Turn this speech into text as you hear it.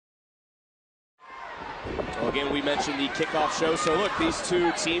Well, again, we mentioned the kickoff show, so look, these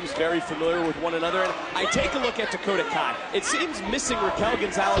two teams very familiar with one another, and I take a look at Dakota Kai. It seems missing Raquel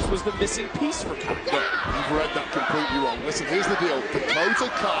González was the missing piece for Kai. No, you've read that completely wrong. Listen, here's the deal. Dakota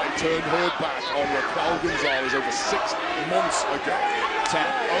Kai turned her back on Raquel González over 6 months ago. The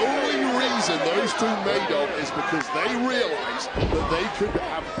only reason those two made up is because they realized that they could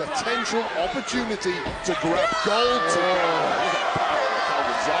have potential opportunity to grab gold together. Raquel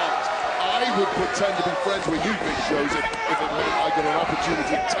González. I would pretend to be friends with you, Big Shows, if it meant I got an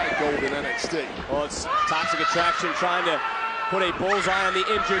opportunity to tag gold in NXT. Well, it's Toxic Attraction trying to put a bullseye on the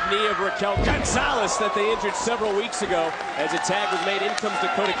injured knee of Raquel González that they injured several weeks ago. As a tag was made, in comes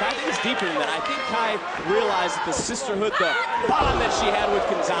Dakota Kai. I think it's deeper than that. I think Kai realized that the sisterhood, the bond that she had with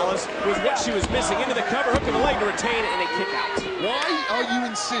González was what she was missing. Into the cover, hook in the leg to retain and a kick out. Why are you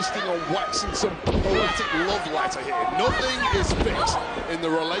insisting on waxing some poetic love letter here? Nothing is fixed in the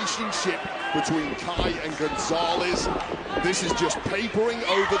relationship between Kai and González. This is just papering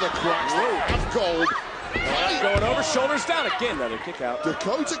over the cracks. They have gold. Going over, shoulders down again, another kick out.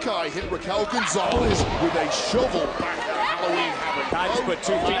 Dakota Kai hit Raquel González with a shovel back at Halloween Havoc. Kai just put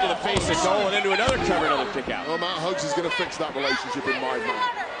 2 feet to the face of Dolin into another cover, another kick out. Well, Matt Hugs is going to fix that relationship in my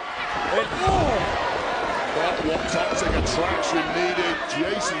mind. But what Toxic Attraction needed,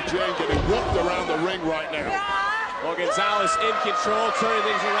 Jayne getting whooped around the ring right now. Well, González in control, turning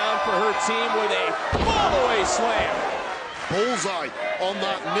things around for her team with a fall-away slam. Bullseye on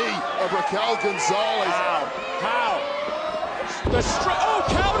that knee of Raquel González. How? Oh,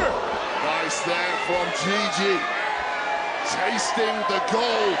 counter! Nice there from Gigi. Tasting the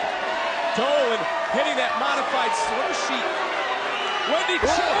gold. Dolin hitting that modified slow sheet. Wendy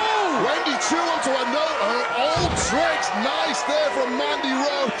Chu onto a note, her old tricks. Nice there from Mandy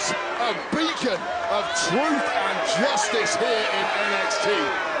Rose. A beacon of truth and justice here in NXT.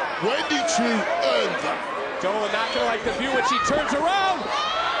 Wendy Chu earned that. Dolin not gonna like the view when she turns around.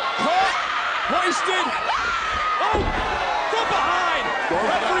 Caught, hoisted. Oh, from behind.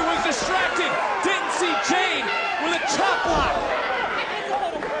 Referee was distracted. Didn't see Jayne with a chop block.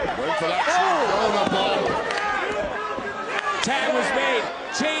 Wait for that Corona bomb. Tag was made.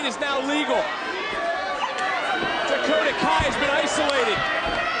 Jayne is now legal. Dakota Kai has been isolated.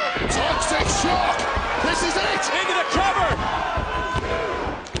 Toxic shock. This is it. Into the cover.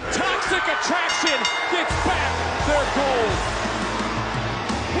 Toxic Attraction gets back their gold.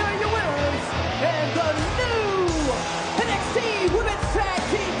 Here are your winners and the new NXT Women's Tag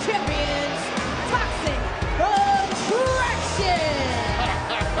Team Champions, Toxic Attraction.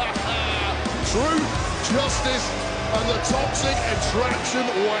 Truth, justice, and the Toxic Attraction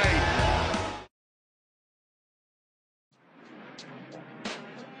way.